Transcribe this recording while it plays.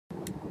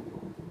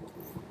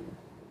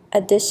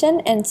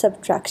Addition and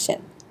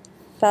subtraction.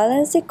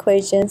 Balance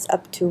equations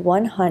up to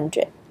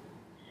 100.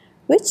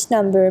 Which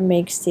number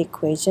makes the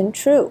equation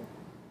true?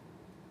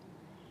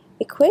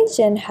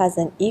 Equation has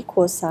an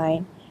equal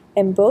sign,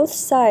 and both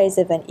sides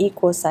of an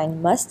equal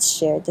sign must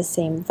share the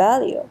same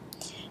value.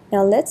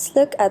 Now let's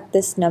look at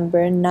this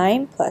number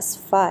 9 plus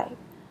 5.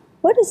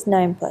 What is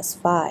 9 plus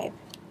 5?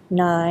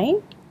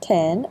 9,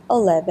 10,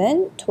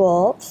 11,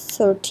 12,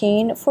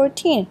 13,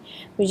 14.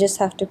 We just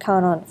have to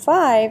count on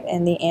 5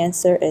 and the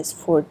answer is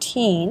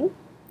 14.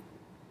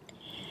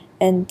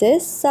 And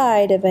this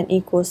side of an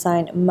equal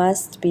sign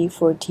must be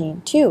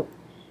 14 too.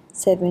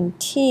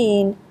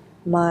 17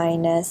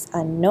 minus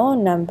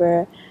unknown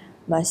number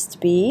must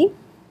be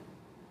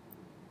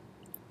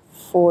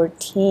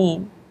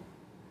 14.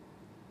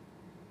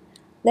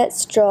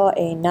 Let's draw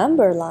a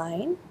number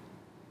line.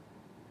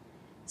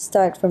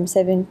 Start from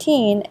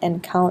 17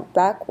 and count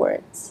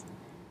backwards.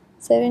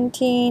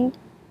 17,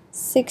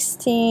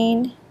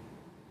 16,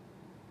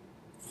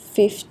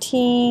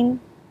 15,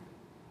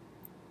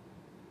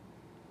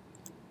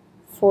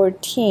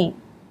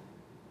 14.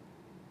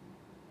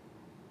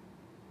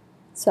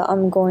 So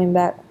I'm going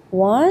back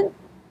 1,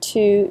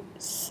 2,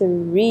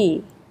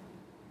 3.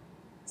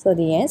 So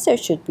the answer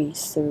should be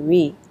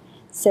 3.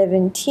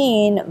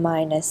 17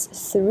 minus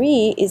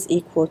 3 is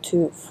equal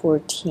to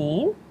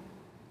 14.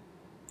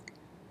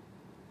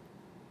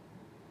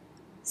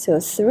 So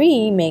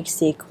 3 makes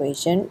the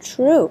equation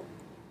true.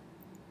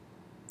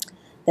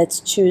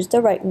 Let's choose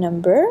the right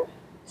number,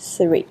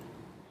 3.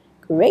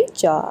 Great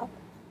job!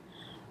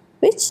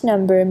 Which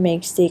number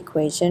makes the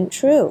equation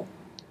true?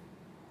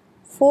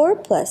 4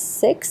 plus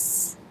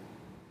 6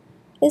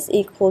 is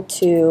equal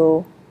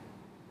to,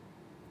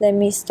 let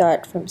me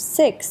start from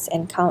 6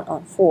 and count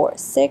on 4.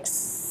 6,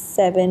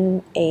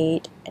 7,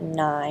 8,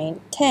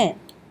 9, 10.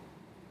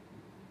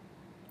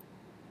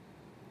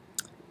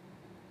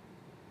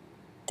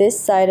 This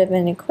side of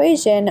an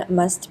equation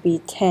must be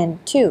 10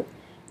 too.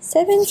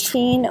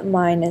 17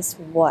 minus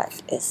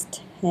what is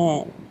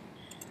 10?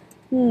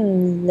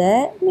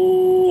 Let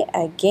me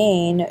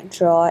again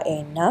draw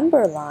a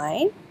number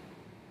line.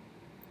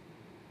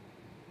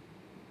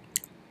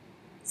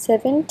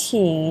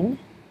 17,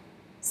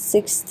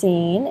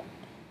 16,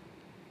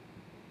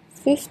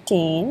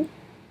 15,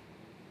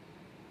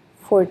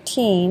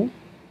 14,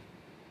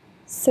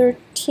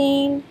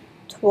 13,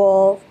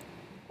 12,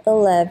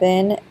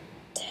 11,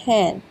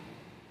 10.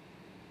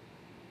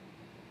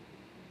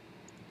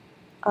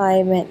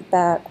 I went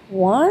back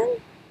 1,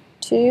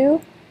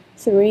 2,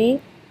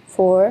 3,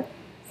 4,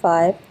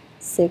 5,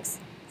 6,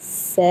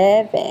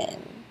 7.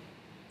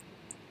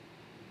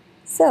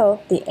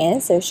 So the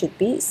answer should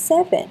be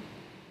 7.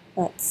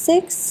 Not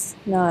 6,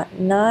 not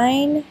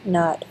 9,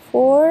 not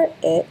 4,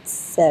 it's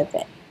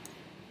 7.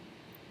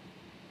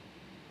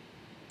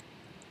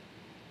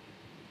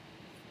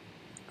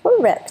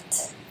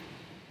 Correct.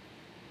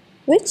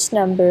 Which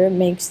number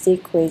makes the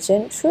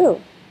equation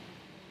true?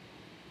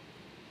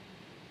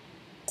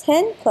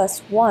 10 plus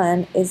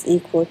 1 is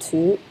equal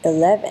to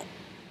 11.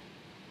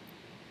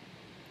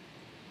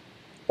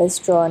 Let's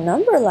draw a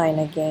number line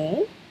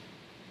again.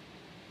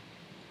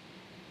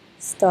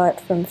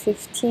 Start from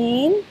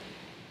 15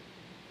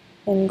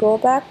 and go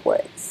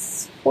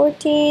backwards.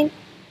 14,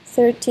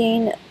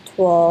 13,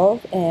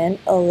 12, and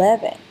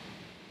 11.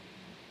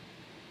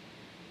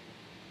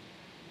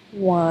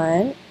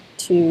 1,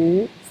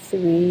 2,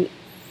 3,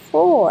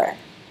 4.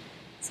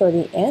 So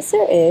the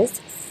answer is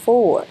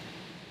 4.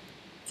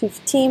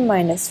 15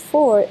 minus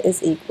 4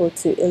 is equal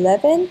to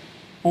 11,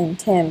 and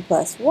 10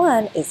 plus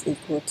 1 is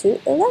equal to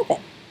 11.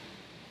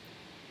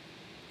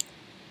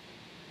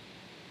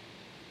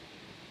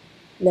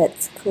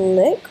 Let's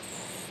click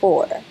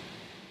 4.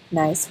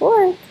 Nice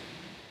work!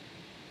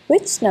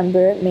 Which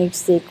number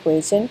makes the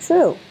equation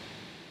true?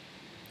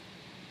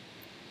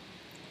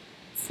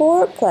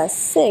 4 plus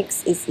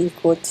 6 is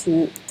equal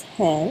to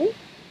 10,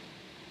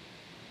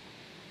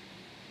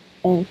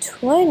 and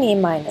 20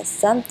 minus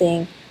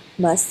something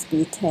must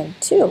be 10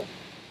 too.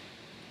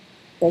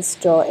 Let's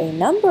draw a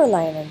number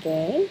line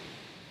again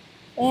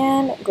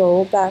and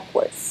go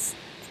backwards.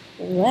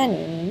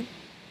 20,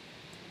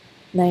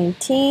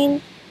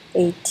 19,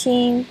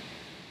 18,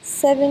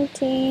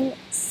 17,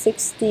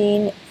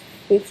 16,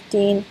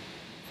 15,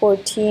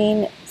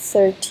 14,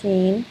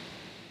 13,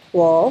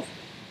 12,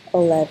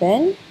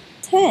 11,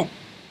 10.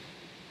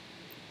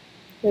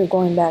 We're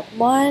going back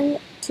 1,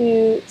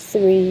 2,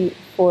 3,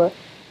 4,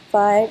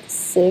 5,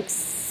 6,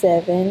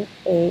 7,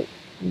 8,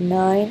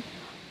 9,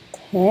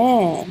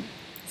 10.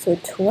 So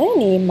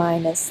 20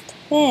 minus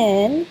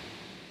 10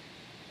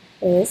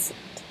 is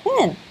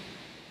 10.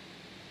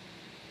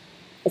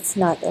 It's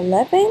not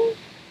 11,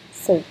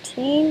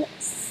 13,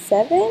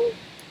 7,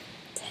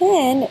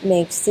 10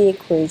 makes the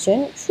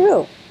equation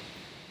true.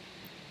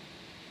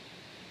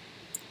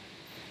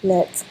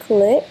 Let's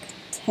click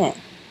 10.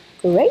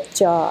 Great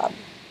job!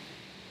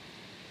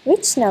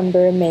 Which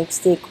number makes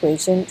the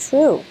equation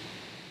true?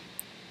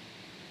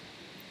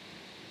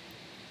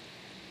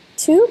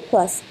 2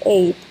 plus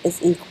 8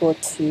 is equal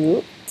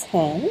to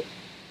 10.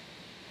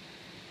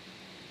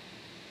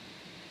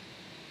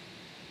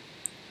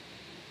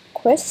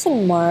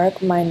 question mark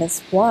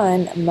minus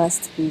 1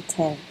 must be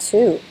 10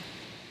 too.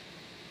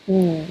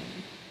 The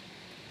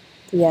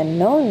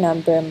unknown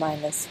number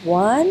minus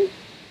 1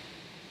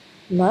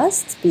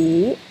 must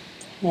be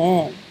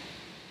 10.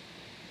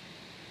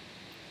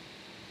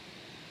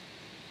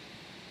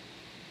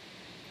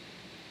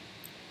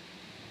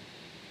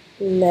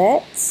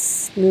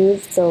 Let's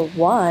move the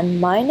 1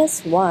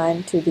 minus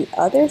 1 to the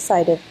other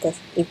side of the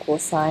equal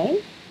sign.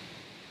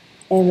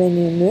 And when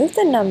you move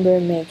the number,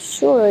 make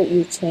sure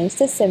you change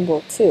the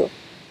symbol too.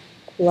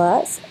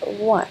 Plus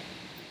 1.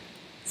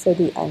 So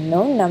the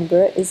unknown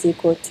number is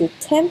equal to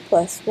 10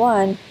 plus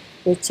 1,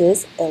 which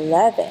is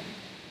 11.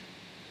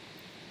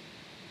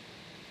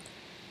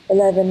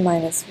 11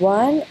 minus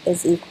 1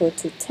 is equal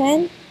to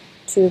 10.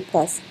 2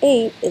 plus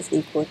 8 is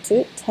equal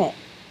to 10.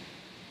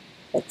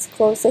 Let's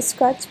close the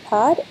scratch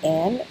pad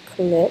and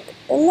click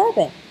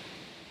 11.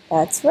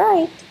 That's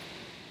right.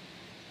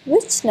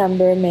 Which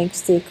number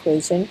makes the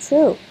equation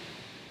true?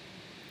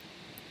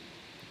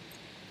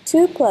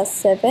 2 plus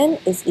 7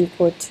 is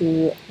equal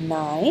to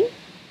 9.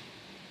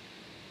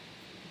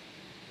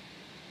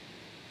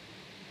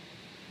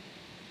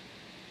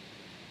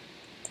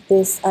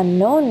 This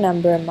unknown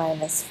number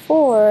minus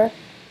 4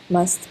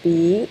 must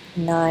be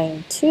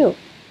 9 too.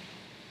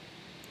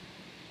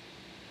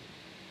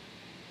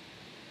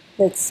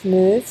 Let's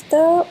move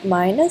the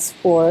minus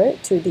 4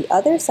 to the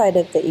other side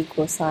of the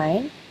equal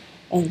sign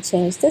and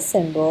change the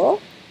symbol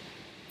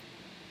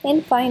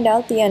and find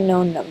out the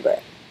unknown number.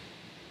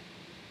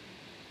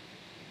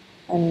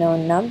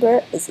 Unknown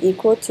number is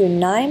equal to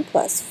 9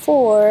 plus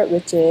 4,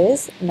 which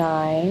is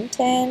 9,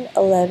 10,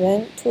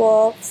 11,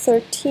 12,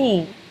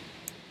 13.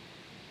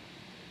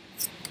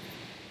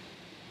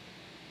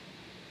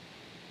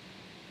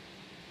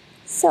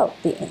 So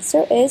the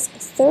answer is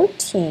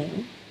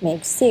 13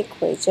 makes the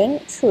equation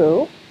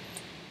true.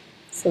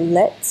 So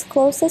let's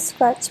close the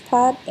scratch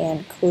pad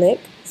and click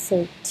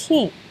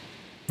 13.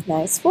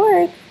 Nice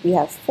work! We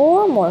have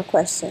 4 more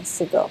questions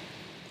to go.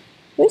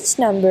 Which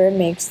number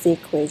makes the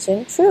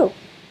equation true?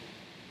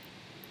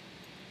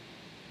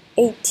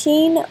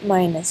 18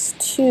 minus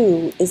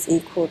 2 is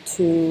equal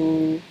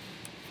to...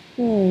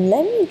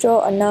 let me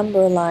draw a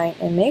number line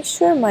and make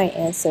sure my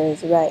answer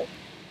is right.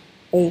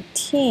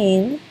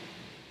 18,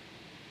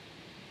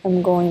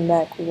 I'm going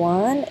back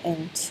 1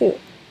 and 2.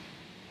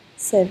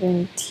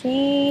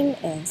 17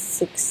 and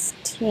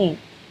 16.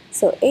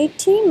 So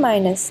 18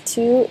 minus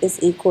 2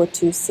 is equal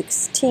to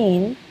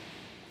 16,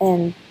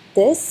 and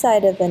this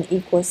side of an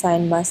equal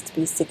sign must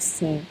be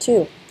 16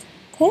 too.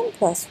 10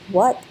 plus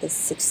what is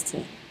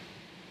 16?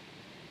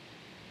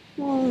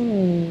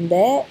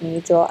 Let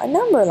me draw a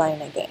number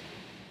line again.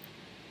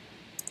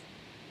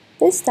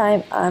 This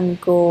time I'm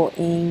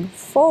going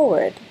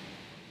forward.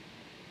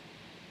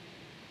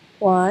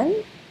 1,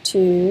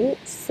 2,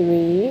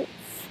 3,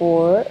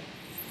 4,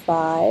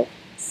 5,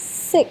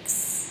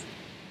 6.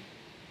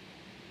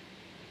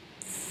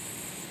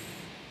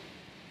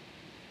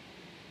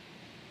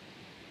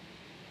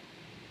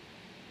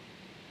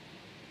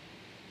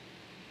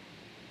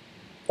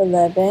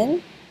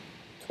 $11,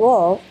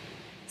 12,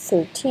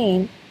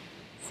 13,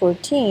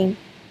 14,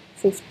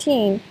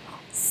 15,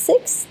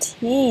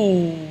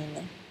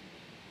 16.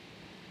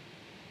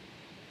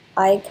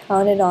 I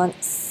counted on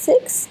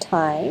 6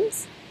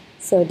 times,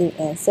 so the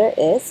answer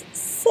is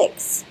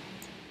 6.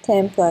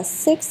 10 plus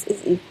 6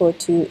 is equal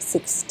to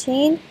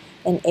 16,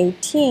 and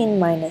 18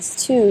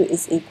 minus 2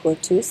 is equal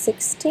to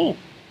 16.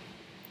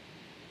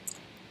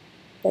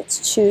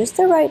 Let's choose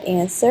the right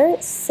answer,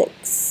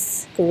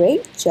 6.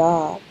 Great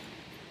job!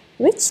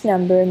 Which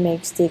number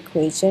makes the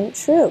equation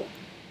true?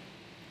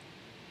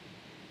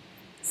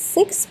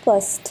 6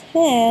 plus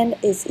 10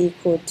 is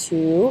equal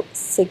to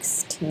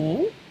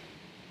 16.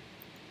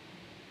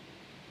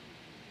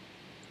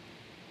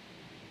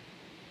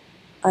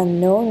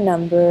 Unknown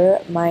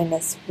number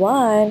minus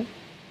 1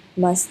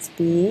 must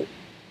be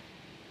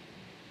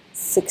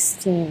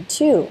 16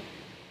 too.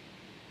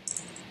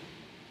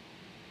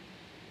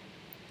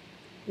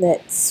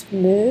 Let's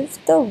move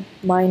the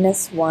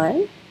minus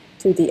 1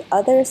 to the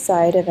other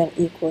side of an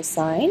equal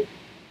sign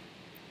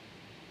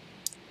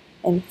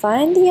and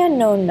find the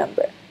unknown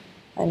number.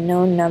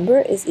 Unknown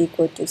number is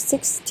equal to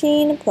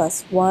 16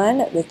 plus 1,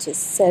 which is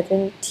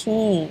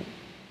 17.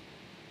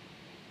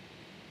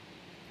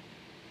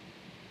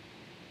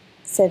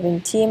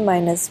 17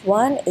 minus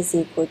 1 is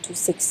equal to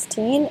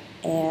 16,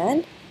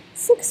 and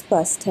 6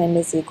 plus 10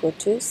 is equal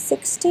to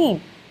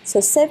 16.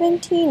 So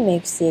 17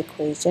 makes the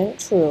equation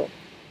true.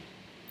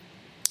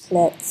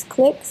 Let's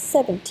click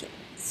 17.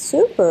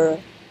 Super!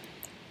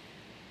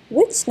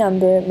 Which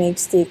number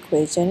makes the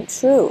equation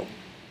true?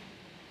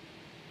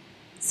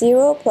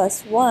 0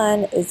 plus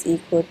 1 is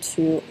equal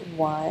to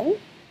 1.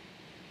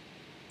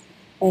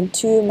 And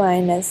 2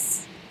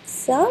 minus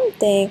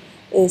something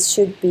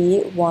should be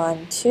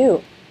 1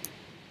 too.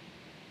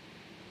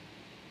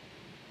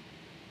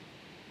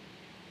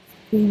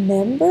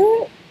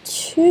 Remember,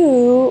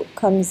 2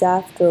 comes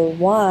after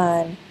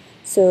 1,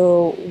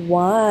 so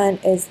 1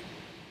 is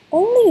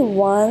only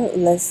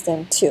 1 less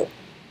than 2.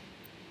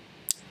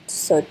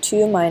 So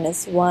 2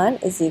 minus 1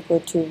 is equal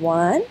to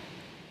 1.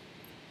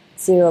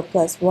 0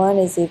 plus 1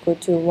 is equal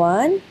to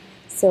 1.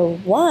 So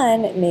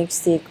 1 makes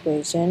the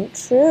equation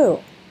true.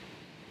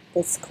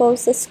 Let's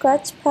close the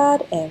scratch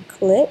pad and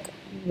click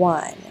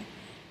 1.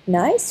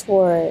 Nice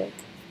work!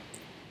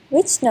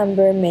 Which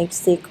number makes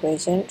the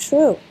equation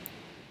true?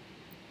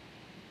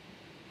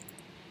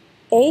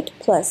 8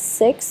 plus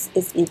 6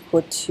 is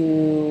equal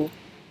to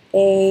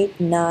 8,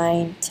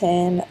 9,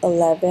 10,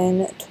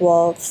 11,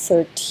 12,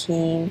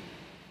 13,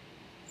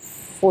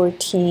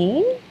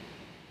 14.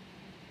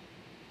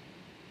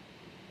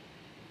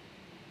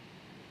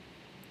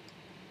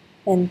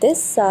 And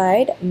this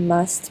side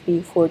must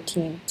be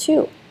 14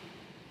 too.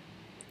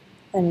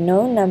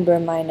 Unknown number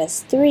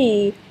minus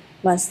 3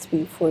 must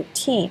be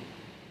 14.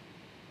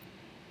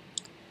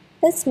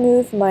 Let's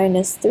move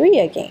minus 3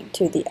 again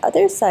to the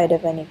other side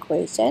of an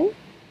equation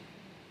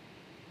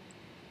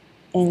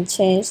and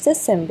change the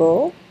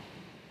symbol.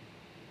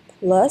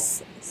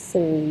 Plus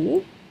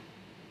 3 .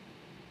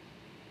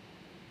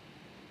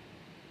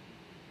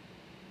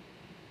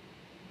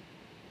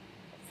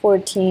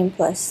 14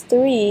 plus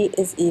 3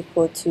 is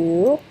equal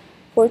to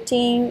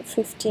 14,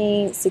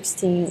 15,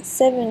 16,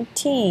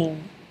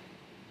 17.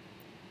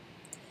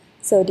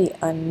 So the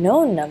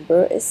unknown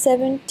number is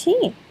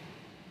 17.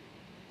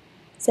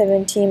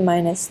 17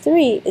 minus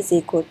 3 is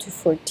equal to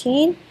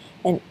 14,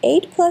 and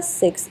 8 plus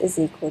 6 is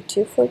equal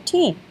to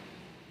 14.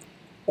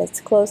 Let's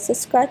close the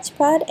scratch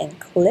pad and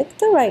click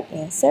the right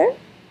answer.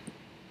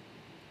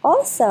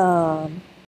 Awesome!